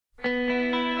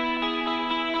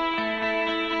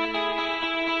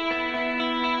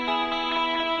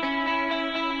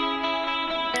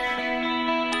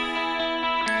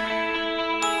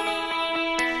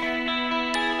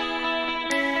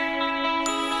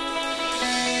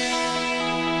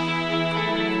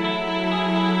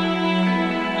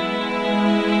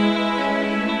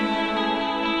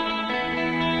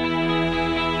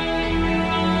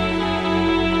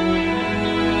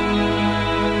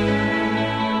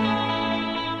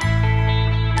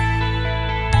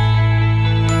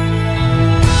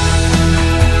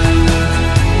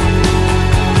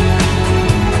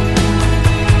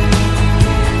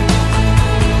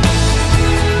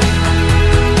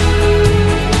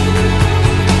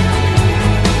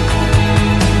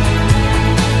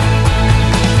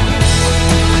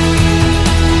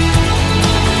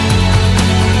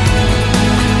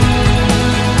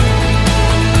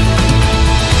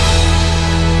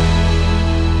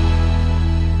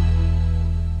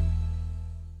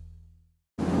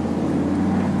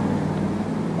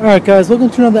Alright guys,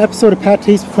 welcome to another episode of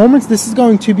PATTAY'S Performance. This is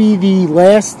going to be the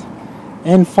last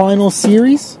and final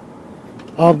series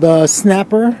of the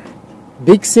Snapper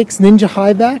Big 6 Ninja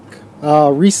High Vac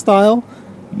Restyle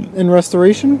and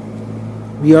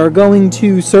Restoration. We are going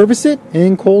to service it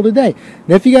and call it a day.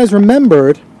 Now if you guys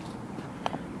remembered,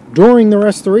 during the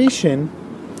restoration,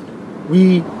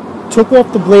 we took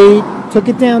off the blade, took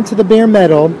it down to the bare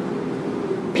metal,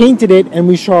 painted it, and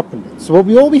we sharpened it. So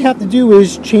all we have to do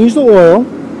is change the oil,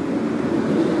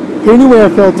 put a new air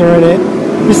filter in it.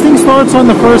 This thing starts on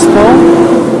the first pull,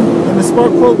 and the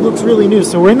spark plug looks really new.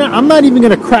 So I'm not even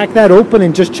going to crack that open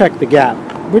and just check the gap.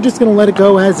 We're just going to let it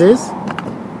go as is.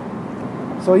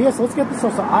 So yes, let's get this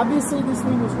off. So obviously this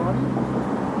thing was running.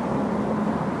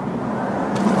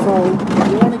 So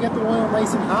you want to get the oil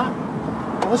nice and hot.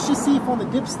 Now let's just see if on the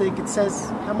dipstick it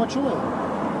says how much oil.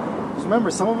 Because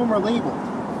remember, some of them are labeled.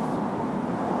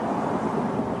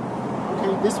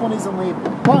 Okay, this one isn't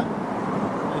labeled, but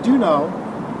I do know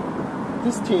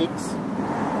this takes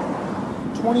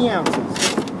 20 ounces.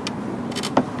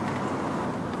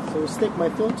 So we'll stick my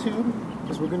fill tube,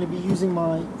 because we're going to be using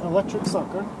my electric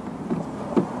sucker.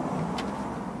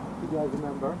 If you guys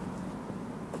remember.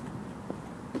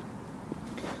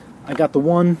 I got the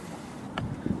one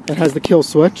that has the kill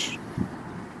switch.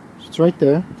 It's right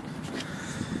there.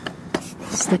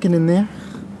 Stick it in there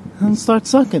and start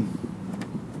sucking.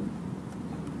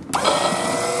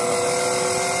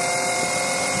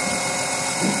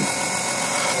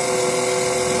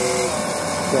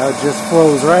 It just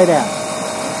flows right out.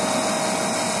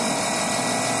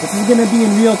 This is going to be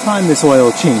in real time, this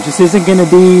oil change. This isn't going to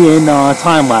be in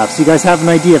time lapse. You guys have an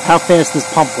idea of how fast this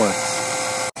pump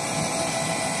works.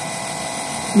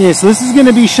 Yeah, so this is going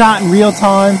to be shot in real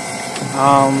time,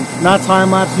 not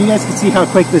time lapse. You guys can see how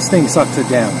quick this thing sucks it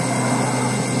down.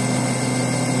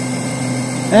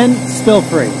 And spill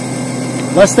free.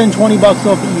 Less than 20 bucks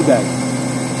off of eBay.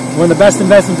 One of the best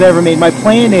investments I ever made. My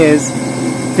plan is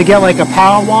to get like a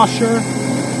power washer,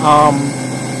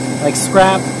 like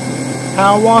scrap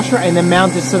power washer, and then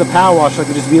mount this to the power washer. I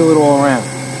could just wheel it all around.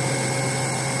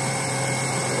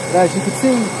 But as you can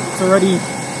see, it's already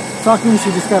sucking, so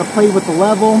you just got to play with the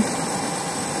level.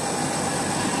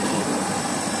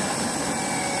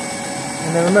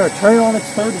 And then remember, turn it on its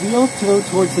third wheel to go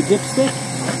towards the dipstick.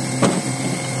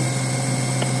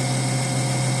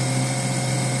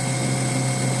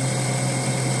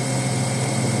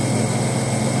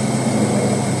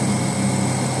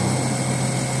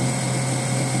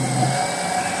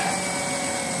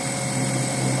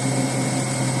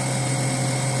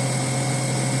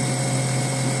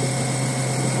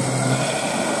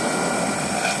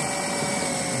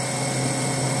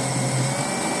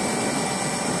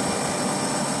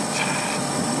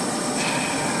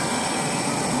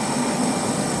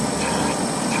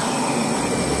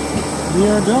 We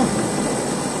are done.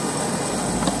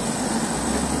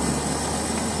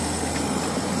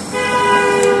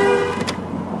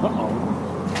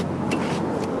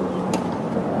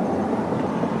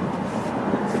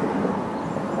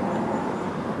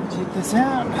 Check this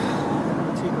out.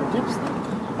 Take our dipstick.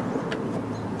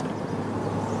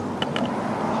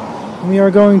 We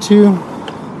are going to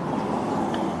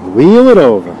wheel it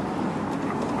over.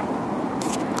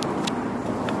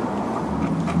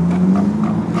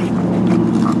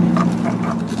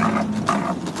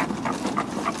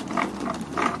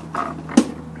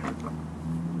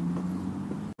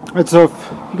 Alright, so if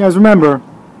you guys remember,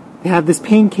 they have this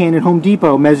paint can at Home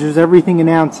Depot, measures everything in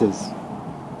ounces.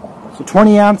 So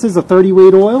 20 ounces of 30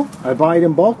 weight oil, I buy it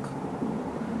in bulk.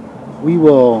 We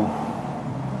will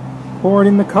pour it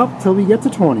in the cup till we get to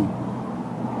 20.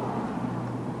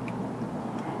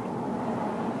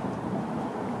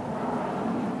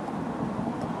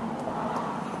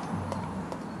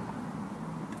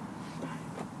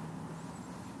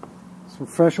 Some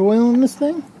fresh oil in this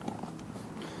thing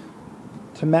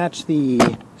to match the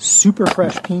super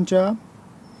fresh paint job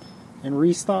and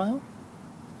Restyle.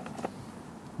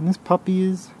 And this puppy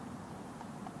is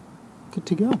good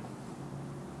to go.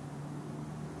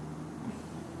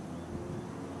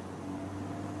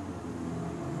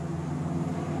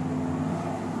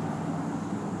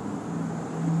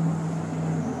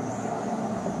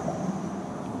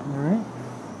 Alright,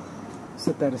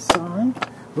 set that aside.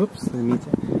 Whoops, now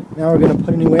we're going to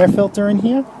put a new air filter in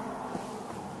here.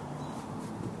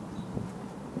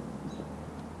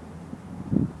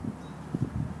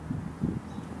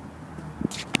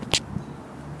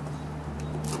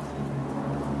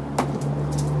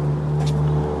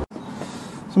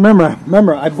 So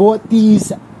remember, I bought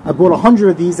 100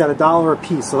 of these at $1 a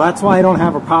piece, so that's why I don't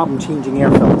have a problem changing air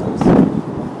filters.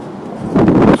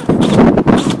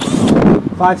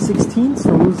 5/16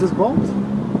 removes this bolt.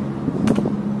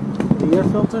 The air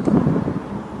filter.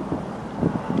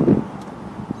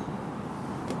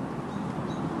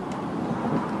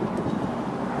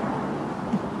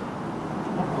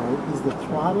 Uh-oh, is the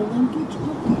throttle linkage?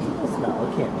 No,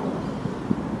 it can't be.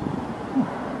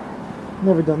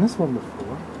 Never done this one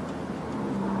before.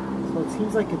 So it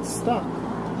seems like it's stuck.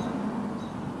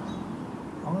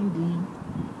 On D.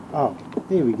 Oh,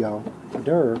 there we go.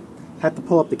 Durr. Had to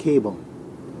pull up the cable.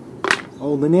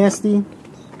 Old and nasty.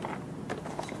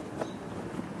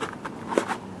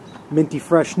 Minty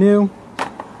fresh new.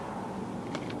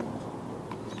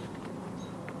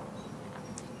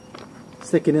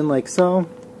 Stick it in like so.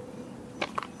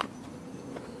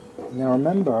 Now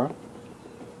remember,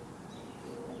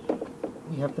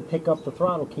 you have to pick up the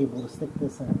throttle cable to stick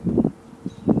this in.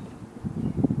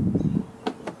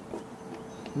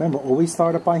 Remember, always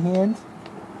start it by hand.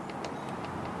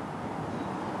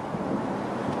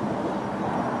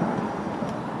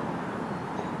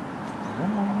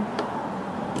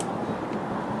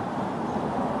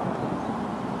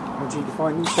 Once you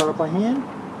find start it by hand,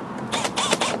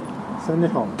 send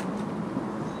it home.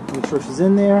 Make sure she's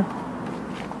in there.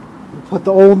 We'll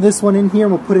put this one in here,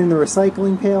 and we'll put it in the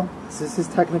recycling pail. This is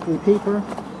technically paper.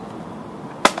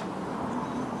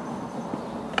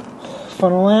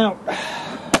 Funnel out.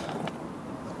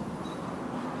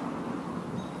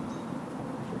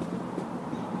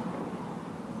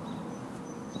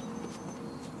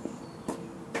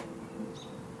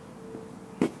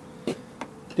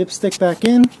 Dipstick back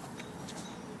in.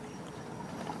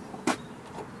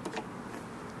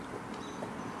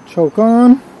 Choke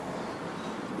on.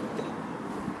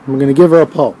 I'm going to give her a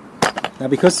pull. Now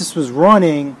because this was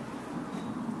running,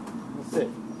 let's see.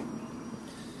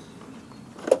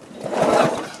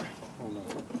 Hold on.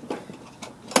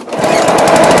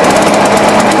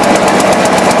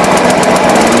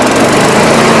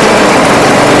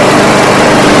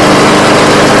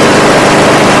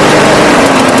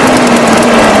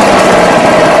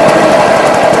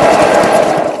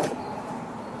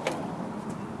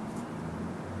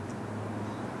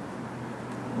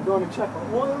 I'm going to check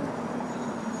our oil.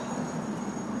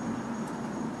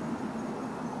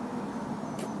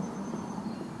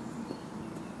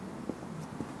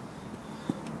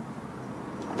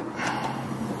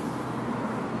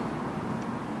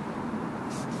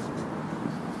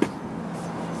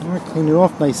 Alright, clean it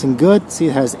off nice and good. See,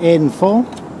 it has add and full.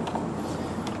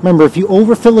 Remember, if you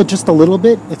overfill it just a little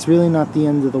bit, it's really not the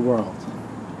end of the world.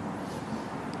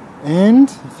 And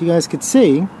if you guys could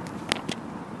see,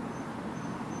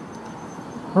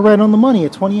 we're right on the money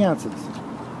at 20 ounces.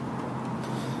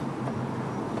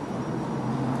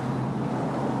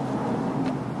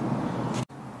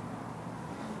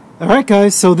 Alright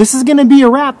guys, so this is going to be a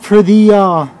wrap for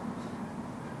the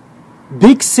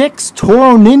Big 6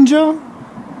 Toro Ninja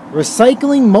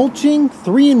Recycling Mulching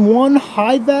 3-in-1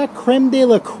 High Vac Creme de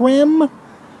la Creme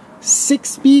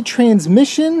 6-speed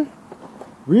transmission,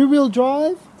 rear wheel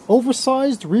drive,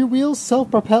 oversized rear wheels,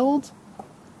 self-propelled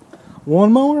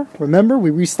lawnmower. Remember, we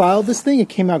restyled this thing. It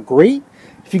came out great.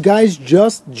 If you guys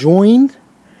just joined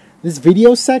this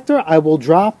video sector, I will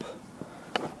drop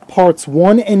parts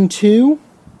 1 and 2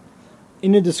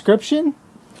 in the description.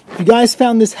 If you guys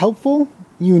found this helpful,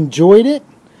 you enjoyed it,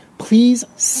 please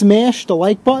smash the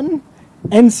like button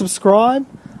and subscribe.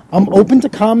 I'm open to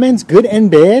comments, good and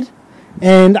bad.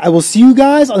 And I will see you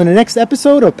guys on the next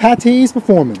episode of PATTAY'S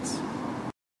Performance.